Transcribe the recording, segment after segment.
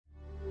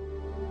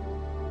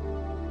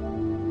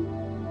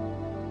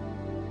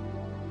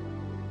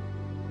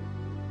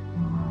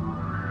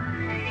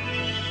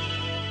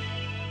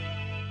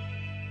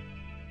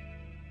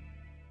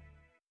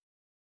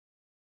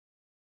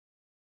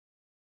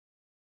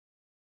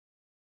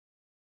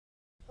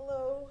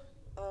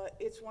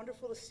It's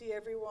wonderful to see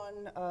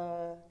everyone.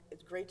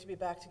 It's great to be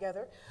back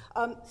together.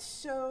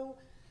 So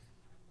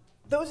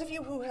those of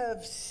you who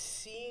have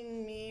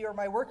seen me or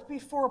my work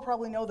before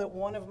probably know that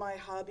one of my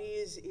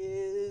hobbies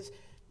is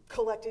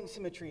collecting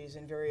symmetries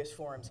in various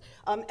forms.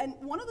 And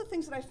one of the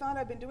things that I found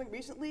I've been doing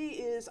recently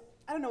is,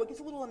 I don't know, it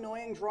gets a little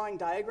annoying drawing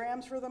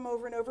diagrams for them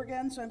over and over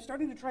again, so I'm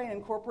starting to try and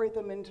incorporate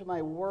them into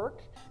my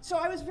work. So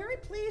I was very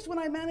pleased when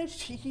I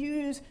managed to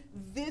use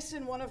this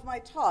in one of my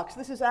talks.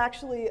 This is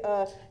actually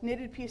a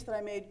knitted piece that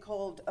I made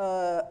called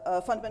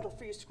Fundamental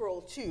Frieze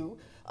Scroll 2,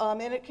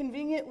 and it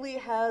conveniently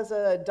has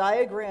a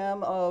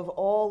diagram of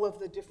all of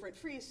the different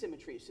frieze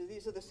symmetries. So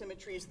these are the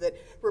symmetries that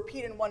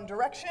repeat in one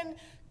direction.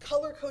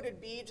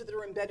 Color-coded beads that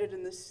are embedded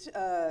in this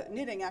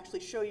knitting actually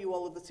show you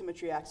all of the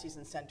symmetry axes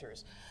and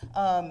centers.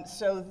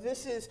 So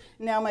this is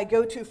now my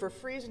go-to for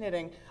frieze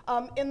knitting.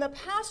 In the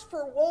past,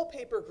 for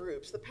wallpaper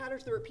groups, the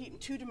patterns that repeat in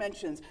 2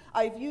 dimensions,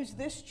 I've used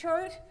this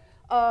chart.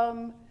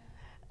 And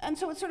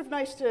so it's sort of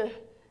nice to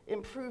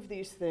improve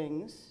these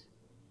things.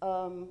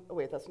 Oh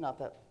wait, that's not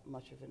that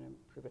much of an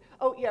improvement.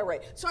 Oh yeah,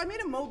 right. So I made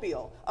a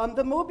mobile.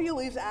 The mobile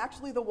is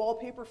actually the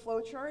wallpaper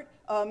flowchart,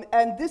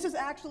 and this is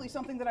actually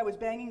something that I was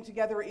banging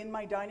together in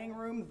my dining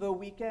room the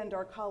weekend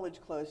our college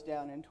closed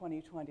down in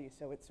 2020,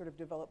 so it sort of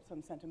developed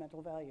some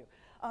sentimental value.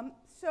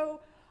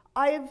 So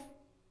I've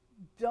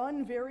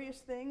done various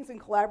things and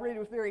collaborated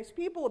with various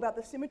people about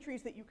the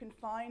symmetries that you can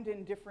find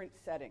in different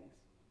settings.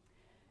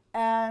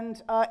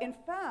 And in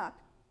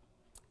fact,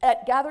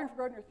 at Gathering for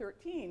Gardener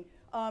 13,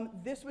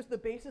 this was the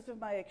basis of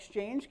my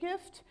exchange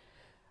gift.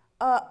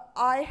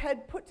 I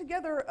had put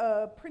together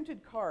a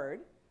printed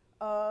card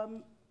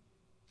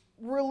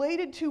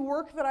related to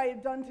work that I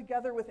had done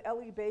together with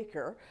Ellie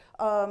Baker,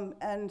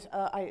 and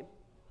I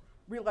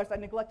realized I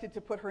neglected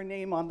to put her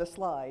name on the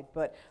slide,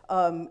 but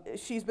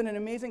she's been an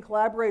amazing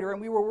collaborator,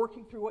 and we were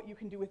working through what you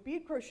can do with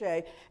bead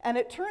crochet, and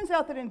it turns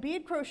out that in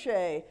bead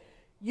crochet,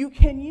 you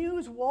can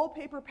use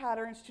wallpaper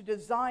patterns to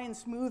design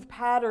smooth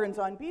patterns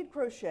on bead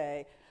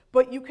crochet,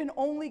 but you can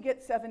only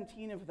get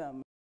 17 of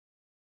them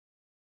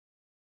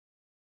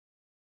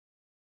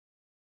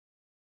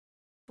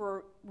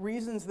for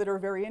reasons that are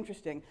very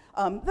interesting,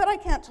 that I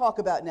can't talk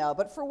about now,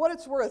 but for what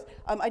it's worth,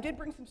 I did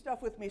bring some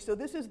stuff with me. So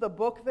this is the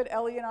book that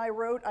Ellie and I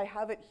wrote. I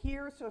have it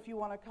here, so if you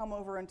want to come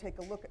over and take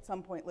a look at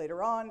some point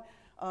later on,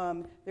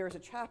 there's a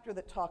chapter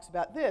that talks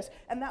about this,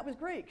 and that was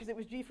great, because it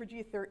was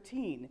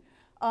G4G14.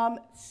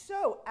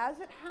 So as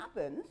it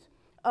happens,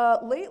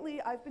 lately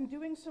I've been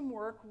doing some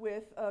work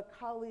with a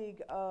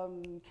colleague,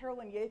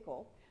 Carolyn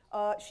Yackel.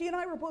 She and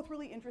I were both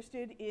really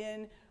interested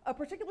in a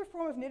particular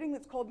form of knitting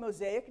that's called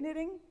Mosaic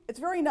knitting. It's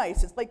very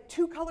nice. It's like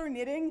 2-color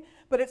knitting,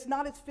 but it's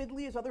not as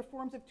fiddly as other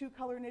forms of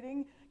 2-color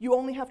knitting. You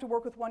only have to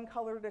work with 1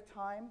 color at a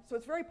time, so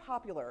it's very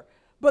popular.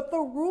 But the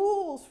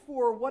rules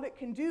for what it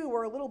can do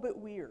are a little bit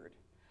weird.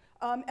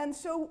 And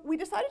so we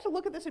decided to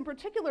look at this in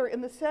particular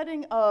in the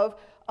setting of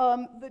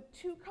the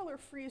 2-color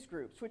frieze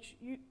groups, which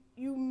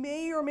you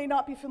may or may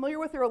not be familiar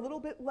with. They're a little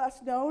bit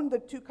less known, the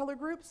 2-color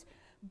groups.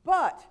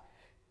 But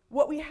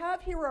what we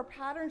have here are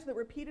patterns that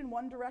repeat in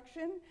one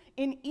direction.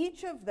 In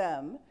each of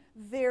them,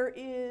 there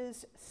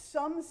is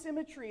some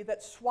symmetry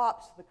that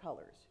swaps the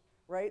colors,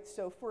 right?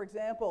 So for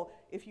example,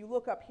 if you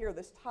look up here,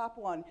 this top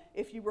one,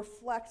 if you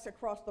reflex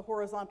across the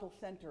horizontal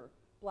center,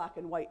 black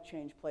and white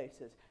change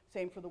places.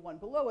 Same for the one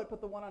below it,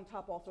 but the one on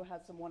top also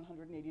has some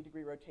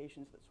 180-degree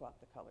rotations that swap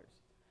the colors.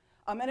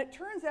 And it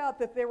turns out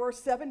that there were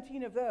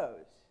 17 of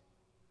those.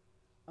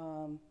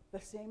 The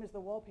same as the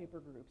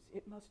wallpaper groups.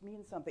 It must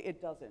mean something. It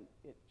doesn't.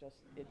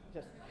 It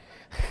just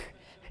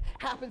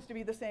happens to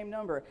be the same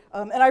number.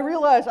 And I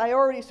realized I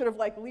already sort of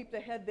like leaped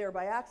ahead there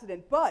by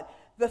accident. But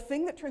the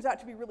thing that turns out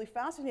to be really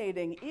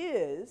fascinating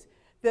is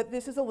that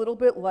this is a little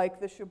bit like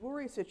the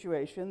shibori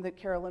situation that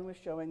Carolyn was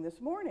showing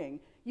this morning.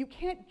 You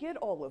can't get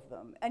all of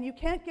them. And you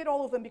can't get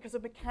all of them because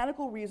of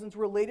mechanical reasons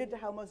related to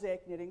how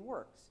mosaic knitting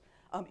works.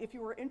 If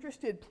you are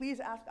interested, please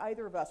ask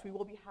either of us. We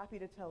will be happy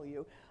to tell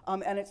you.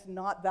 And it's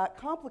not that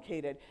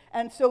complicated.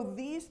 And so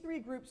these 3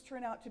 groups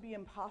turn out to be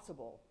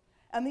impossible.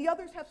 And the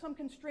others have some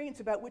constraints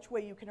about which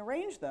way you can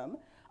arrange them.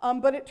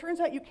 But it turns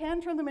out you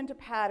can turn them into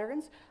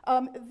patterns.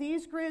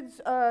 These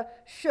grids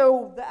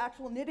show the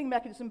actual knitting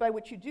mechanism by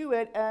which you do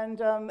it. And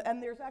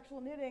there's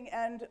actual knitting.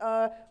 And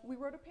we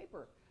wrote a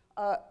paper.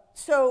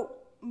 So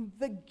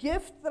the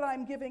gift that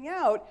I'm giving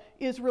out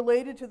is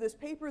related to this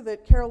paper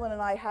that Carolyn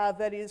and I have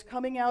that is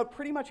coming out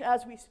pretty much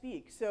as we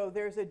speak. So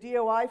there's a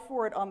DOI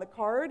for it on the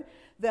card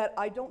that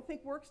I don't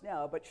think works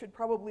now, but should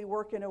probably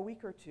work in a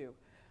week or 2.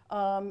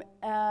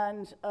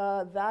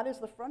 That is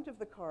the front of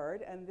the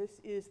card, and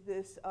this is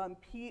this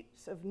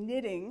piece of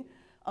knitting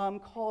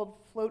called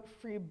Float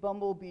Free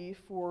Bumblebee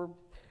for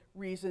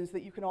reasons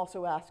that you can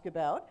also ask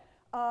about.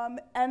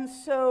 And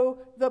so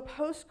the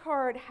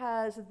postcard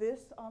has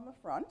this on the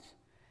front.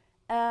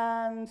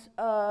 And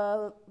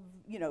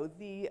you know,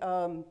 the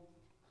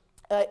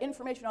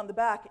information on the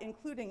back,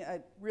 including,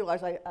 I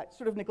realize I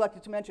sort of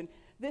neglected to mention,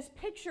 this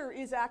picture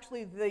is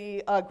actually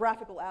the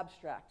graphical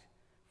abstract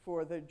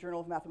for the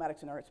Journal of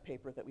Mathematics and Arts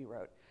paper that we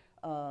wrote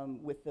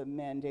with the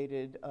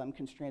mandated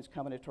constraints,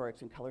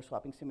 combinatorics, and color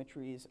swapping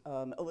symmetries,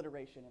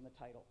 alliteration in the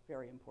title,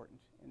 very important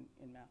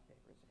in math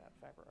papers about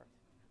fiber arts,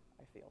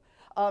 I feel.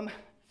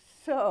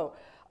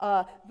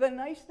 The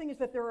nice thing is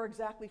that there are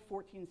exactly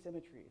 14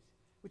 symmetries,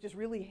 which is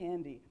really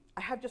handy.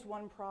 I have just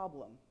one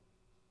problem.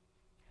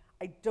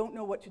 I don't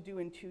know what to do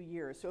in 2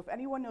 years. So if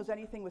anyone knows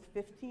anything with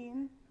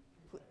 15,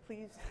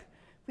 please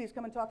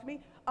come and talk to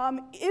me.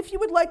 If you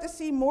would like to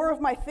see more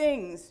of my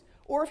things,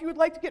 or if you would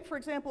like to get, for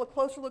example, a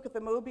closer look at the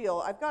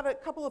Mobile, I've got a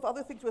couple of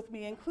other things with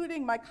me,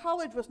 including my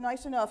college was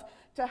nice enough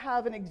to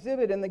have an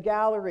exhibit in the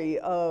gallery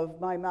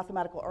of my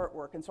mathematical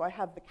artwork, and so I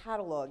have the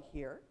catalog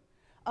here.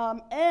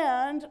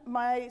 And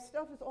my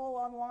stuff is all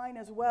online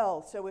as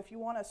well, so if you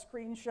want a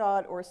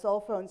screenshot or a cell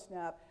phone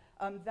snap,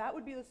 that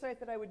would be the site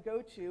that I would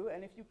go to,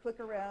 and if you click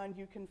around,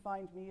 you can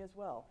find me as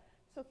well.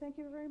 So thank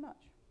you very much.